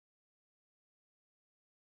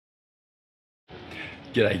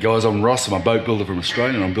G'day guys, I'm Ross, I'm a boat builder from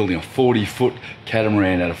Australia and I'm building a 40-foot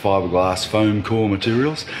catamaran out of fiberglass foam core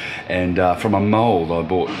materials, and from a mould I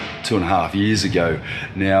bought 2.5 years ago.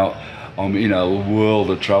 Now I'm in a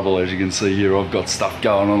world of trouble, as you can see here. I've got stuff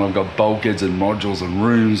going on. I've got bulkheads and modules and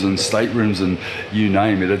rooms and staterooms and you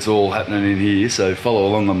name it, it's all happening in here. So follow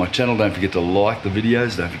along on my channel. Don't forget to like the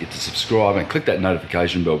videos, don't forget to subscribe and click that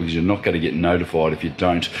notification bell, because you're not going to get notified if you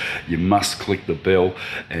don't. You must click the bell,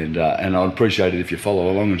 and I'd appreciate it if you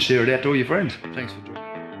follow along and share it out to all your friends. Thanks for joining.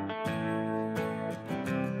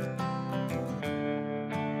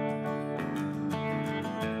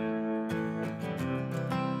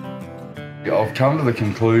 I've come to the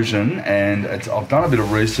conclusion, and I've done a bit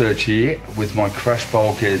of research here with my crash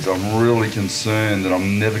bulkheads. I'm really concerned that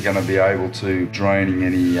I'm never going to be able to draining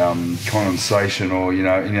any condensation, or in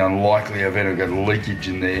the unlikely event I've got leakage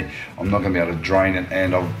in there, I'm not going to be able to drain it.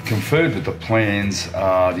 And I've conferred with the plans,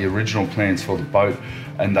 the original plans for the boat,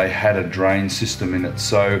 and they had a drain system in it.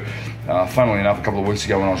 So funnily enough, a couple of weeks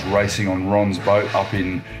ago when I was racing on Ron's boat up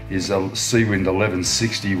in his Seawind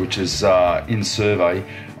 1160, which is in survey,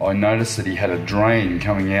 I noticed that he had a drain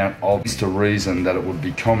coming out of the reason that it would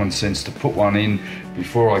be common sense to put one in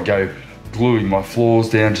before I go gluing my floors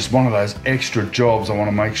down. Just one of those extra jobs I want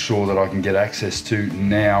to make sure that I can get access to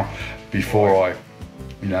now before I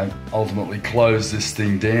ultimately close this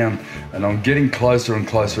thing down. And I'm getting closer and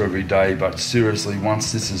closer every day, but seriously,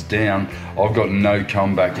 once this is down, I've got no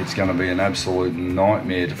comeback. It's going to be an absolute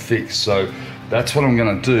nightmare to fix. So that's what I'm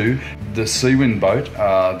going to do. The Seawind boat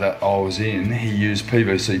that I was in, he used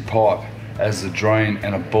PVC pipe as the drain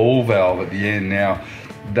and a ball valve at the end. Now,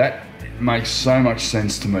 that makes so much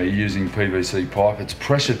sense to me, using PVC pipe. It's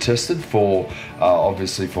pressure tested for,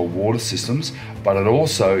 obviously for water systems, but it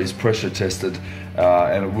also is pressure tested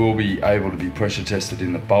and it will be able to be pressure tested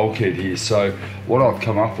in the bulkhead here. So what I've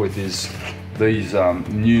come up with is these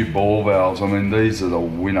new ball valves. I mean, these are the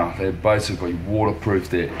winner. They're basically waterproof,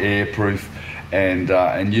 they're airproof,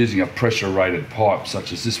 and using a pressure rated pipe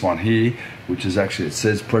such as this one here, which is actually, it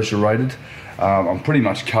says pressure rated, I'm pretty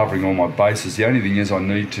much covering all my bases. The only thing is I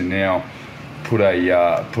need to now put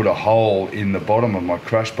a hole in the bottom of my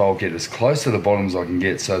crash bulkhead as close to the bottom as I can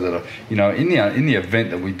get, so that in the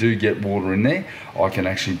event that we do get water in there, I can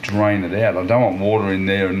actually drain it out. I don't want water in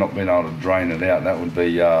there and not being able to drain it out. That would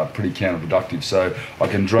be pretty counterproductive. So I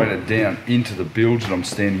can drain it down into the bilge that I'm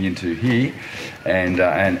standing into here, and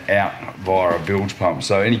out via a bilge pump.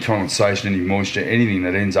 So any condensation, any moisture, anything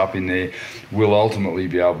that ends up in there will ultimately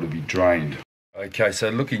be able to be drained. Okay, so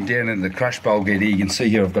looking down in the crash bulkhead here, you can see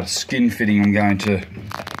here I've got a skin fitting. I'm going to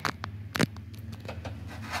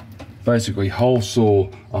basically hole saw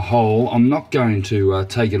a hole. I'm not going to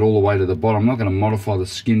take it all the way to the bottom. I'm not going to modify the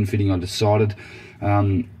skin fitting, I decided,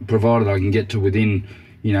 provided I can get to within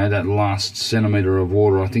that last centimetre of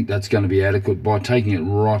water. I think that's going to be adequate. By taking it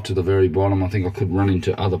right to the very bottom, I think I could run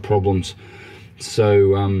into other problems.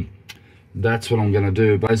 So that's what I'm going to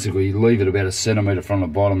do. Basically leave it about a centimetre from the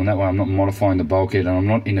bottom, and that way I'm not modifying the bulkhead and I'm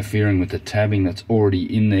not interfering with the tabbing that's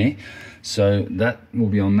already in there. So that will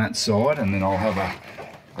be on that side, and then I'll have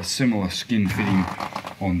a similar skin fitting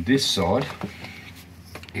on this side,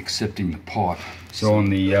 excepting the pipe. So on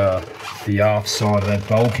the aft side of that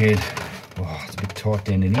bulkhead, it's a bit tight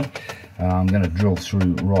down in here, I'm going to drill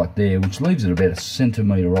through right there, which leaves it about a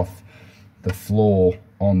centimetre off the floor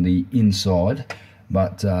on the inside.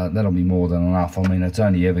 But that'll be more than enough. I mean, it's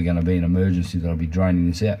only ever going to be an emergency that I'll be draining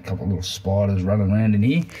this out. A couple of little spiders running around in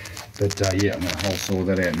here. But yeah, I'm going to hole saw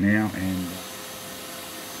that out now. And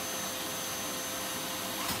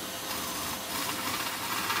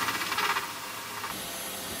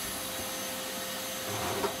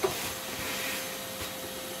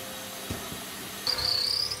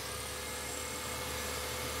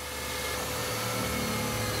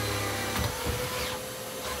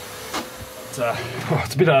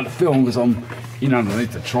it's a bit hard to film because I'm in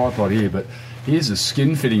underneath the tripod here, but here's the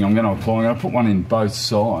skin fitting I'm going to apply. I'm going to put one in both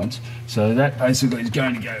sides, so that basically is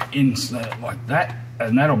going to go in like that,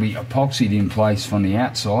 and that'll be epoxied in place from the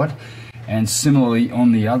outside. And similarly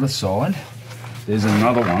on the other side, there's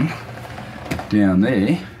another one down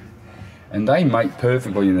there, and they mate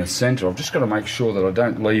perfectly in the centre. I've just got to make sure that I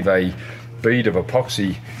don't leave a bead of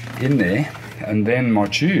epoxy in there, and then my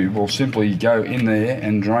tube will simply go in there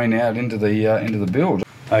and drain out into the bilge.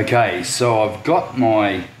 Okay, so I've got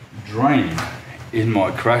my drain in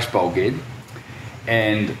my crash bulkhead,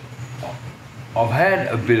 and I've had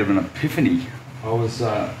a bit of an epiphany. I was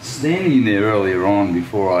standing in there earlier on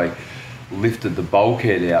before I lifted the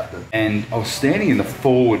bulkhead out, and I was standing in the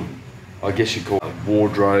forward, I guess you call it,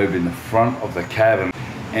 wardrobe in the front of the cabin,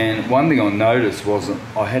 And one thing I noticed was that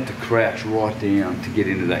I had to crouch right down to get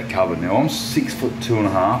into that cupboard. Now I'm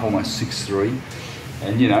 6'2.5", almost 6'3",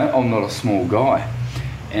 and you know, I'm not a small guy.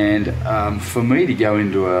 And for me to go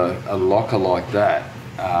into a locker like that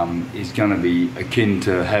is going to be akin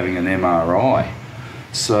to having an MRI.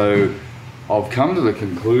 So I've come to the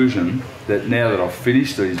conclusion that now that I've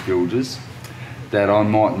finished these bilges, that I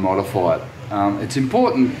might modify it. It's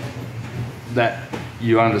important that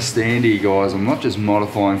you understand here, guys, I'm not just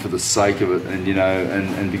modifying for the sake of it, and you know,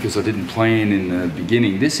 and because I didn't plan in the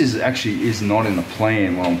beginning. This is not in the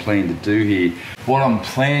plan what I'm planning to do here. What I'm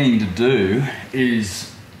planning to do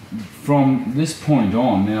is, from this point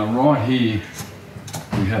on, now right here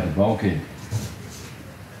we have a bulkhead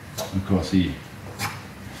across here,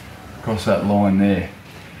 across that line there,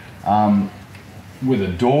 with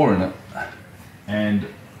a door in it, and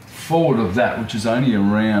forward of that, which is only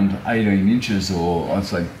around 18 inches, or I'd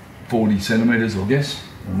say 40 centimetres, I guess,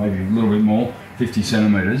 or maybe a little bit more, 50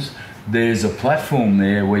 centimetres, there's a platform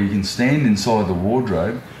there where you can stand inside the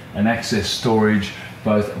wardrobe and access storage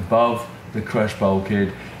both above the crash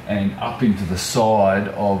bulkhead and up into the side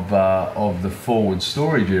of the forward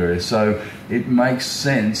storage area. So it makes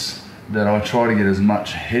sense that I try to get as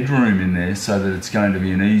much headroom in there so that it's going to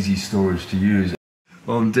be an easy storage to use.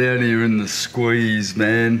 I'm down here in the squeeze,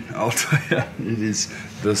 man. I'll tell you, it is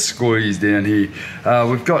the squeeze down here.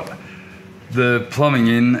 We've got the plumbing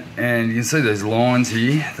in, and you can see those lines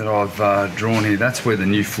here that I've drawn here. That's where the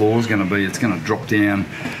new floor is going to be. It's going to drop down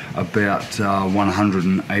about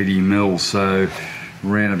 180 mils, so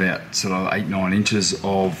around about sort of 8-9 inches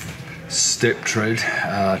of step tread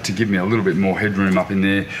to give me a little bit more headroom up in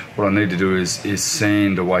there. What I need to do is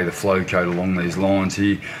sand away the flow coat along these lines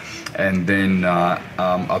here, and then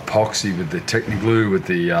epoxy with the Techniglue, with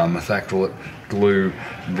the methacrylate glue,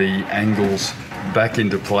 the angles back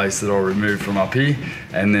into place that I removed from up here,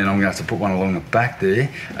 and then I'm going to have to put one along the back there,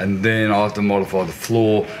 and then I'll have to modify the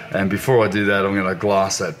floor. And before I do that, I'm going to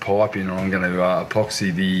glass that pipe in, or I'm going to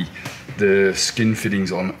epoxy the skin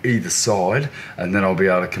fittings on either side, and then I'll be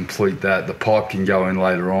able to complete that. The pipe can go in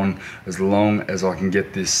later on, as long as I can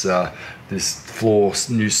get this this floor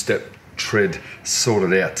new step tread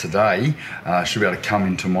sorted out today. Should be able to come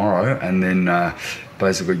in tomorrow, and then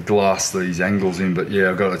basically glass these angles in. But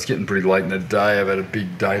yeah, it's getting pretty late in the day. I've had a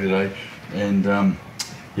big day today, and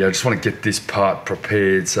yeah, I just want to get this part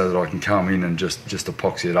prepared so that I can come in and just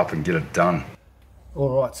epoxy it up and get it done.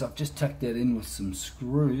 Alright, so I've just tacked that in with some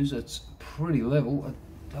screws. It's pretty level.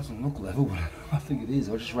 It doesn't look level, but I think it is.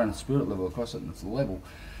 I just ran a spirit level across it and it's level.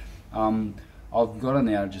 I've got to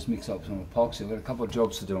now just mix up some epoxy. I've got a couple of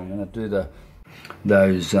jobs to do. I'm going to do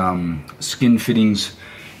those skin fittings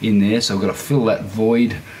in there, so I've got to fill that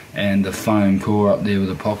void and the foam core up there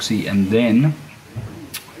with epoxy, and then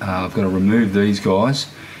I've got to remove these guys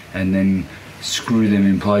and then screw them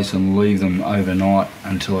in place and leave them overnight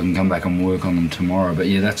until I can come back and work on them tomorrow. But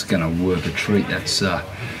yeah, that's going to work a treat. That's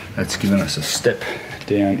given us a step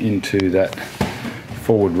down into that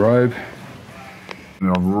forward robe.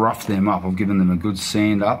 I've roughed them up, I've given them a good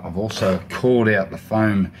sand up. I've also cored out the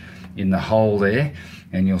foam in the hole there,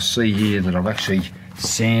 and you'll see here that I've actually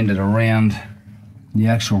sanded around the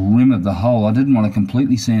actual rim of the hole. I didn't want to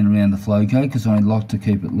completely sand around the flow coat because I like to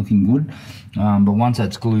keep it looking good, but once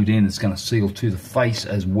that's glued in, it's going to seal to the face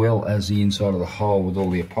as well as the inside of the hole with all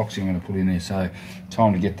the epoxy I'm going to put in there. So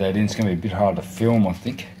time to get that in. It's going to be a bit hard to film, I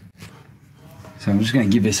think. So I'm just going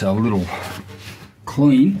to give this a little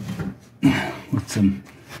clean with some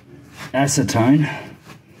acetone,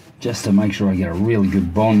 just to make sure I get a really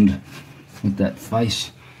good bond with that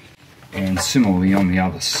face. And similarly on the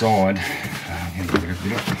other side, I'm going to give it a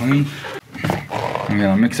bit of clean. I'm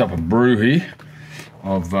going to mix up a brew here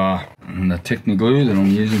of the Techniglue that I'm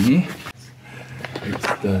using here.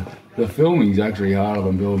 The filming's actually harder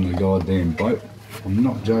than building a goddamn boat. I'm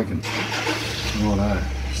not joking. Righto,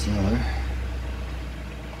 so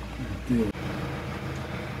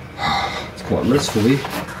it's quite restful here.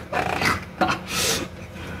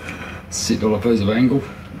 Sitting on a piece of angle.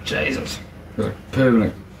 Jesus, got a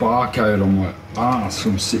permanent barcode on my arse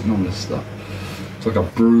from sitting on this stuff. It's like a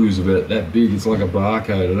bruise about that big. It's like a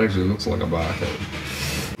barcode. It actually looks like a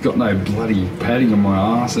barcode. Got no bloody padding on my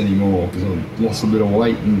arse anymore because I've lost a bit of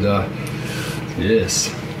weight, and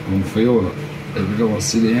yes, I'm feeling it. Every time I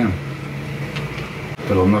sit down.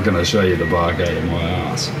 But I'm not going to show you the barcode on my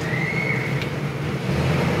arse.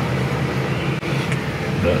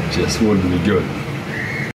 That just wouldn't be good.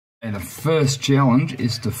 And the first challenge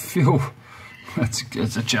is to fill.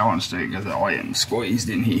 It's a challenge too, because I am squeezed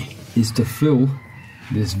in here. Is to fill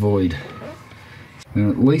this void, and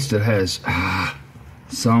at least it has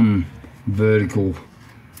some vertical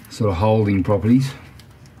sort of holding properties.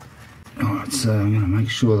 Alright, so I'm going to make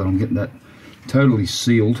sure that I'm getting that totally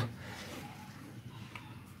sealed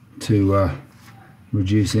to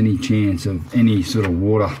reduce any chance of any sort of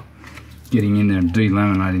water getting in there and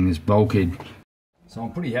delaminating this bulkhead. So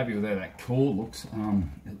I'm pretty happy with how that core looks.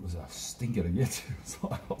 It was a stinker to get to. It's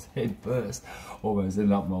like I was head first, almost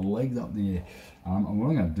ended up with my legs up in the air. And what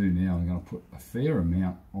I'm going to do now, I'm going to put a fair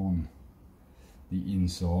amount on the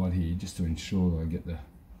inside here just to ensure that I get the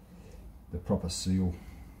proper seal.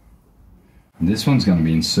 And this one's going to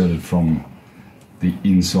be inserted from the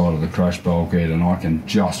inside of the crash bulkhead, and I can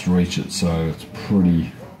just reach it, so it's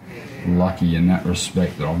pretty lucky in that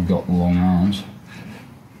respect that I've got long arms.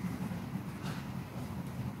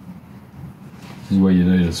 This is where you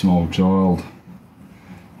need a small child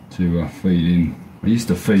to feed in. I used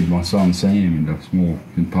to feed my son Sam into small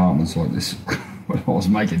compartments like this when I was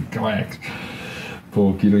making kayaks.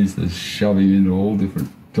 Poor kid, I used to shove him into all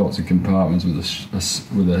different types of compartments with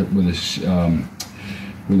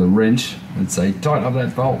a wrench and say, tighten up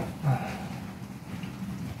that bolt.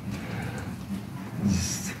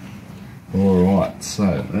 Alright,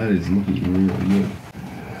 so that is looking really good.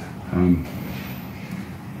 I'm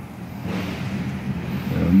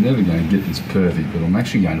never going to get this perfect, but I'm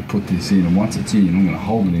actually going to put this in, and once it's in, I'm going to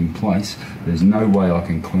hold it in place. There's no way I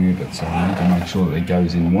can clamp it, so I need to make sure that it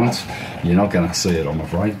goes in once. You're not going to see it, I'm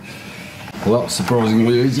afraid. Well, that was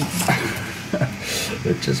surprisingly easy.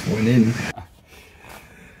 It just went in.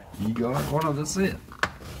 You guys wanted to see it.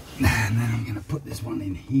 And then I'm going to put this one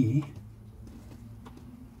in here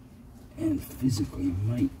and physically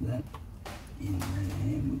make that in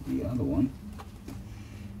there with the other one.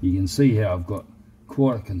 You can see how I've got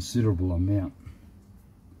quite a considerable amount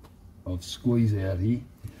of squeeze out here,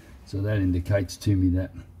 so that indicates to me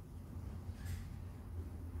that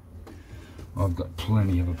I've got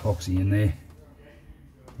plenty of epoxy in there.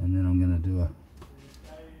 And then I'm going to do a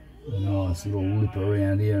nice little lip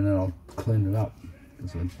around here, and then I'll clean it up,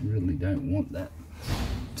 because I really don't want that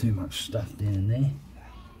too much stuff down there.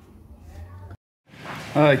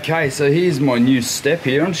 Okay, so here's my new step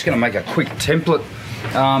here. I'm just going to make a quick template.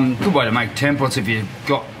 Good way to make templates if you've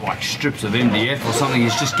got like strips of MDF or something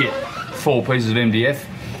is just get 4 pieces of MDF,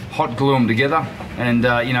 hot glue them together, and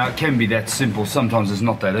you know, it can be that simple. Sometimes it's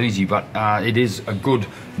not that easy, but it is a good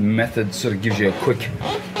method. Sort of gives you a quick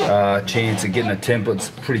chance of getting a template. It's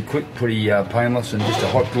pretty quick, pretty painless, and just a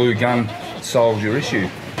hot glue gun solves your issue.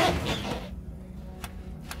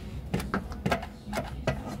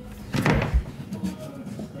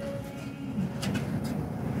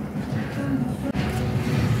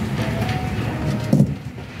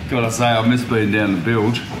 Gotta say, I miss being down the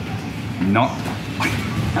bilge. Not.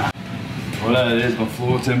 Well, there's my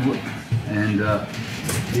floor template, and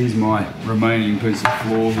here's my remaining piece of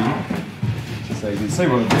floor here. So you can see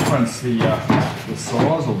what the difference the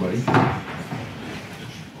size will be.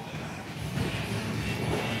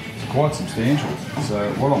 It's quite substantial.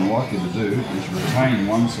 So what I'm likely to do is retain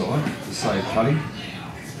one side to save cutting,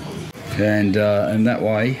 and that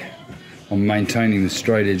way I'm maintaining the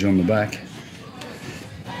straight edge on the back.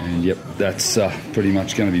 And yep, that's pretty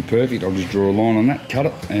much going to be perfect. I'll just draw a line on that, cut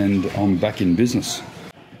it, and I'm back in business.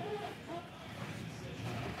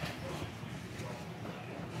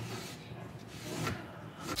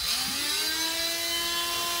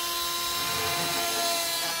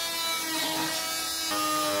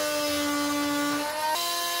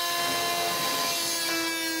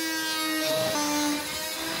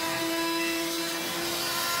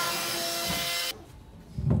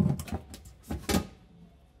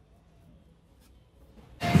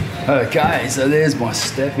 Okay, so there's my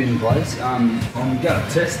step in place. I'm going to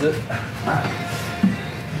test it.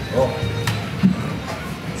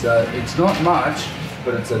 So it's not much,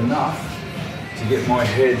 but it's enough to get my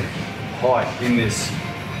head height in this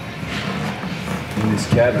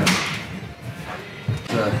cabin.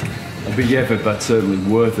 So a big effort, but certainly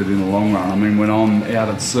worth it in the long run. I mean, when I'm out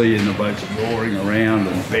at sea and the boat's roaring around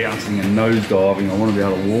and bouncing and nosediving, I want to be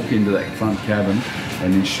able to walk into that front cabin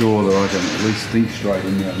and ensure that I can at least think straight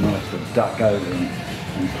in there and not have to duck over and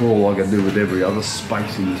crawl like I do with every other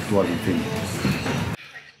space in this bloody thing.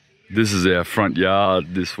 This is our front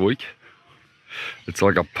yard this week. It's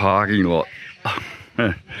like a parking lot.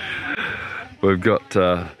 We've got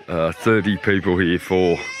 30 people here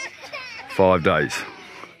for 5 days.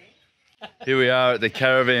 Here we are at the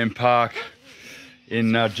caravan park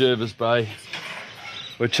in Jervis Bay.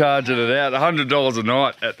 We're charging it out $100 a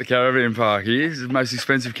night at the caravan park here. This is the most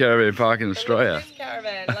expensive caravan park in Australia.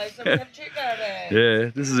 Caravan, like so we have 2 caravans.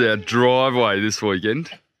 Yeah, this is our driveway this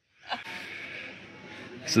weekend.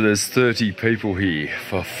 So there's 30 people here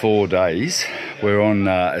for 4 days. We're on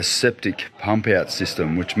a septic pump out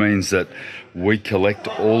system, which means that we collect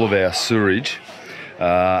all of our sewage,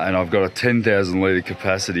 and I've got a 10,000 litre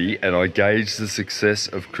capacity, and I gauge the success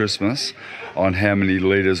of Christmas on how many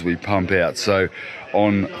litres we pump out. So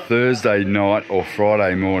on Thursday night or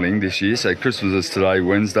Friday morning this year, so Christmas is today,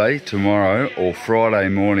 Wednesday, tomorrow or Friday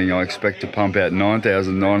morning, I expect to pump out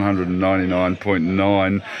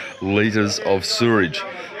 9,999.9 litres of sewage.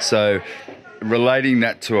 So relating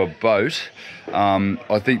that to a boat,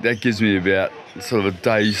 I think that gives me about sort of a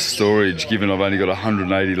day's storage, given I've only got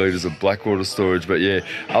 180 litres of Blackwater storage. But yeah,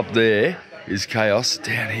 up there is chaos.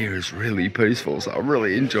 Down here is really peaceful, so I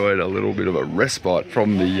really enjoyed a little bit of a respite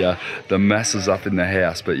from the masses up in the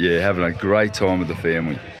house. But yeah, having a great time with the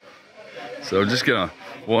family. So I'm just gonna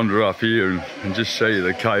wander up here and just show you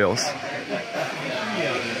the chaos.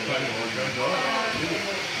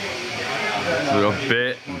 So we've got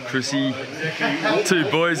Bet and Chrissy, 2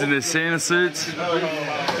 boys in their Santa suits.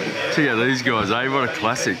 Check out these guys, eh? What a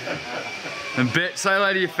classic. And Bet, say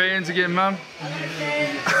hello to your fans again, Mum.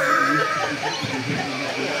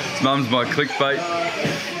 Mum's my clickbait.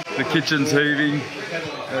 The kitchen's heaving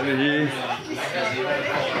over here.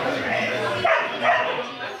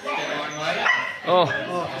 Oh,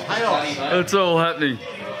 it's all happening.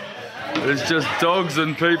 There's just dogs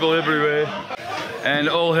and people everywhere. And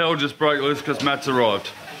all hell just broke loose because Matt's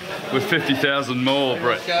arrived with 50,000 more,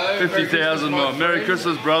 Brett. 50,000 more. Merry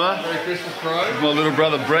Christmas, brother. Merry Christmas, bro. My little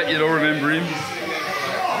brother Brett, you'd all remember him.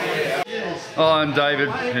 Oh, and David.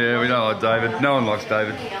 Yeah, we don't like David. No one likes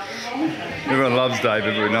David. Everyone loves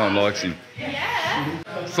David, but no one likes him.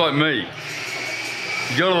 It's like me.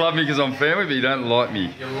 You gotta love me because I'm family, but you don't like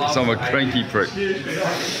me because I'm a cranky prick.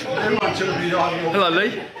 Hello,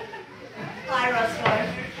 Lee. Hi, Rossco.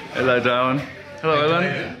 Hello, darling. Hello, Ellen.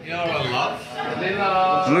 You know what I love?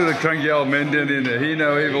 And look at the cranky old men down there. Hear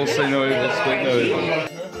no evil, see no evil, speak no evil.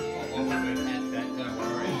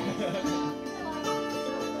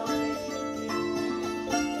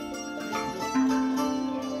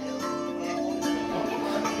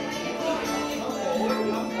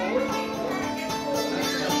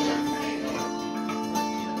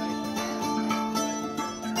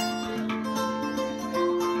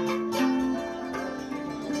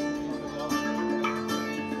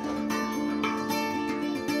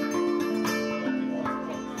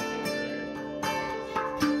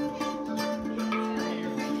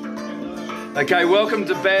 Okay, welcome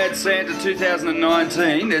to Bad Santa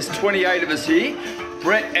 2019. There's 28 of us here.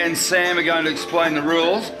 Brett and Sam are going to explain the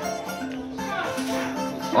rules.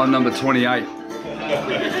 I'm number 28. Can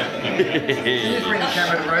you bring the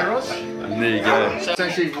camera to Ray, Ross? And there you go. So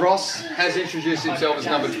essentially, Ross has introduced himself as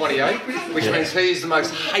number 28, which means he's the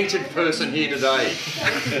most hated person here today.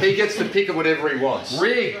 He gets to pick whatever he wants.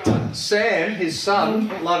 Rigged. Sam, his son,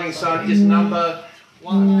 loving son, is number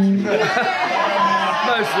 1.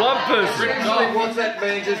 Most loved person. Essentially, what that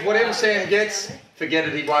means is whatever Sam gets, forget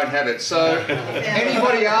it, he won't have it. So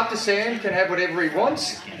anybody after Sam can have whatever he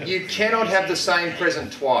wants. You cannot have the same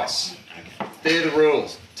present twice. They're the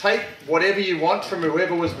rules. Take whatever you want from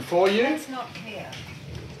whoever was before you. That's not clear.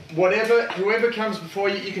 Whoever comes before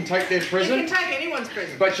you, you can take their present. You can take anyone's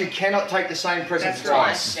present. But you cannot take the same present That's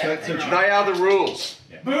twice. right. Yeah. They are the rules.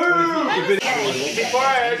 Before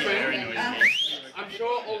I open, I'm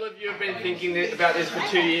sure all of you have been thinking about this for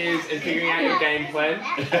 2 years and figuring out your game plan.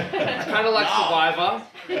 It's kind of like Survivor,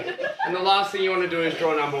 and the last thing you want to do is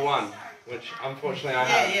draw number 1, which unfortunately I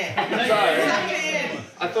have. So,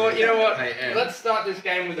 I thought, you know what, let's start this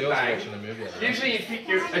game with a bang. Usually you pick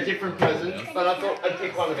a different present, but I thought I'd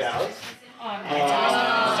pick one of ours. Oh, no.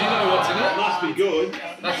 Do you know what's in it? Must be good.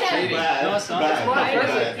 That's cheating. Bad. No, it's not. It's my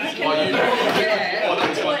present. Well, you know.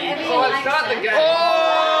 So let's start the game. Oh!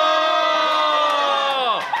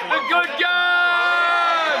 The good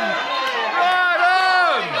gun! Right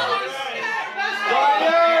on!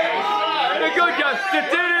 The good gun!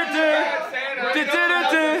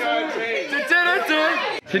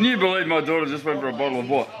 Can you believe my daughter just went for a bottle of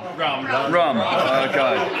what? Rum. Rum.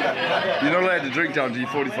 Okay. You're not allowed to drink until you're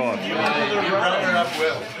 45. You run her up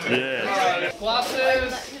well. Yeah.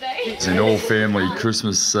 Glasses. In all family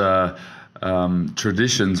Christmas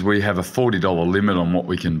traditions, we have a $40 limit on what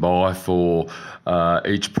we can buy for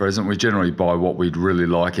each present. We generally buy what we'd really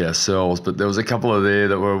like ourselves, but there was a couple of there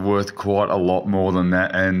that were worth quite a lot more than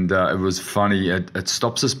that, and it was funny. It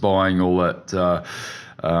stops us buying all that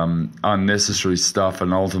unnecessary stuff,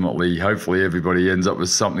 and ultimately, hopefully, everybody ends up with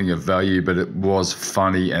something of value. But it was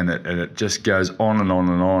funny, and it just goes on and on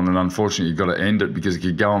and on. And unfortunately, you've got to end it because it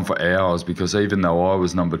could go on for hours. Because even though I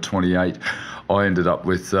was number 28, I ended up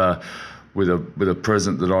with with a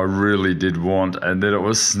present that I really did want, and then it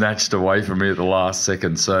was snatched away from me at the last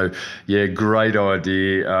second. So yeah, great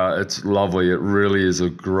idea. It's lovely. It really is a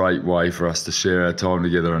great way for us to share our time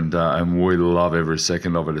together, and we love every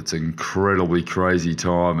second of it. It's an incredibly crazy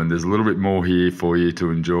time, and there's a little bit more here for you to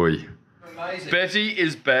enjoy. Amazing. Betty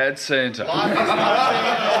is bad Santa.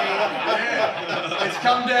 It's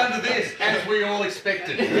come down to this, as we all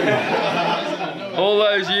expected. All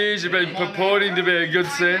those years you've been purporting to be a good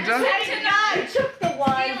Santa. You took the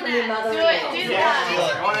wine from your mother. Do that.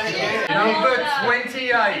 Number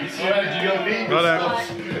 28.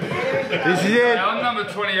 This is it. I'm number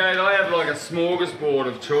 28. I have like a smorgasbord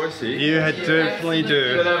of choice here. You definitely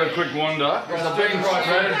do. Let's have a quick wander. Do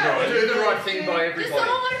the right thing by everybody.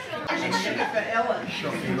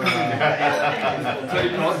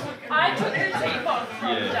 Teapot. I took the teapot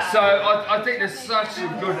from Dad. So I think there's such a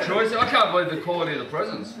good choice. I can't believe the quality of the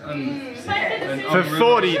presents. And For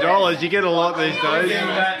 $40, you get a lot these days.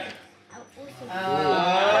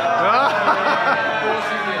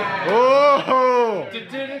 Oh!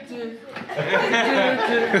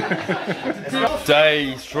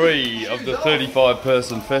 Day 3 of the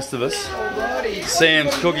 35-person Festivus.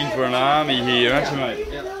 Sam's cooking for an army here, aren't you, mate?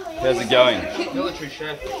 How's it going? Military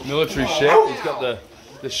chef. Military chef. He's got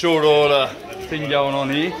the short order thing going on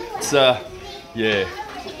here. It's yeah,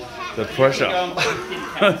 the pressure.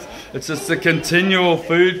 It's just a continual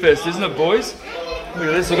food fest, isn't it, boys? Look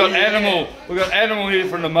at this. We've got animal here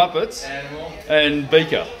from the Muppets. And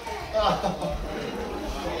Beaker.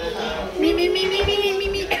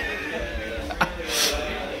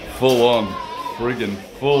 Full on, friggin'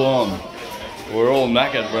 full on. We're all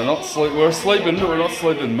knackered. We're sleeping, but we're not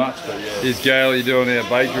sleeping much. But yeah. Here's Gailey doing our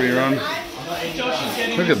bakery run.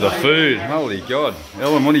 Look at the food. Holy God,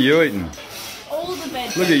 Ellen, what are you eating? All the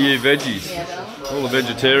veggies. Look at you, veggies. All the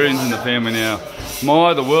vegetarians in the family now.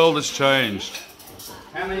 The world has changed.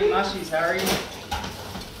 How many mushies, Harry?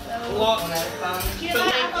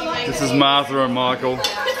 This is Martha and Michael.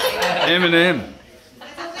 Eminem.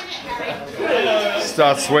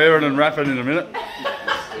 Start swearing and rapping in a minute.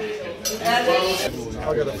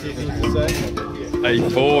 I've got a few things to say.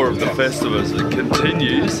 A4 of the Festivus. It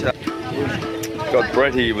continues. Got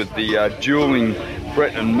Brett here with the dueling,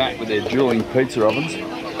 Brett and Matt with their dueling pizza ovens.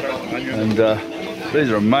 And these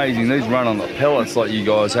are amazing. These run on the pellets like you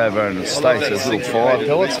guys have over in the States. Those little fire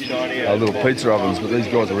pellets. Little pizza ovens, but these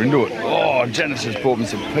guys are into it. Oh, Janice just bought me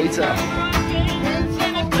some pizza.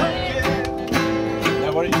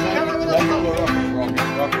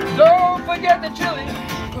 Don't forget the chili.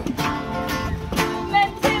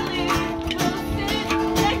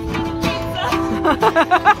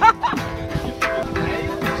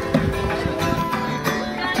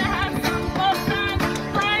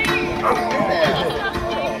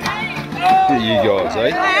 You guys,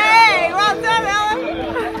 eh? Hey, well done, Ellen.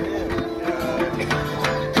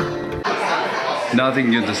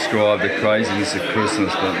 Nothing can describe the craziness of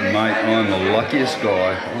Christmas, but mate, I'm the luckiest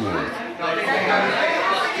guy. Ooh.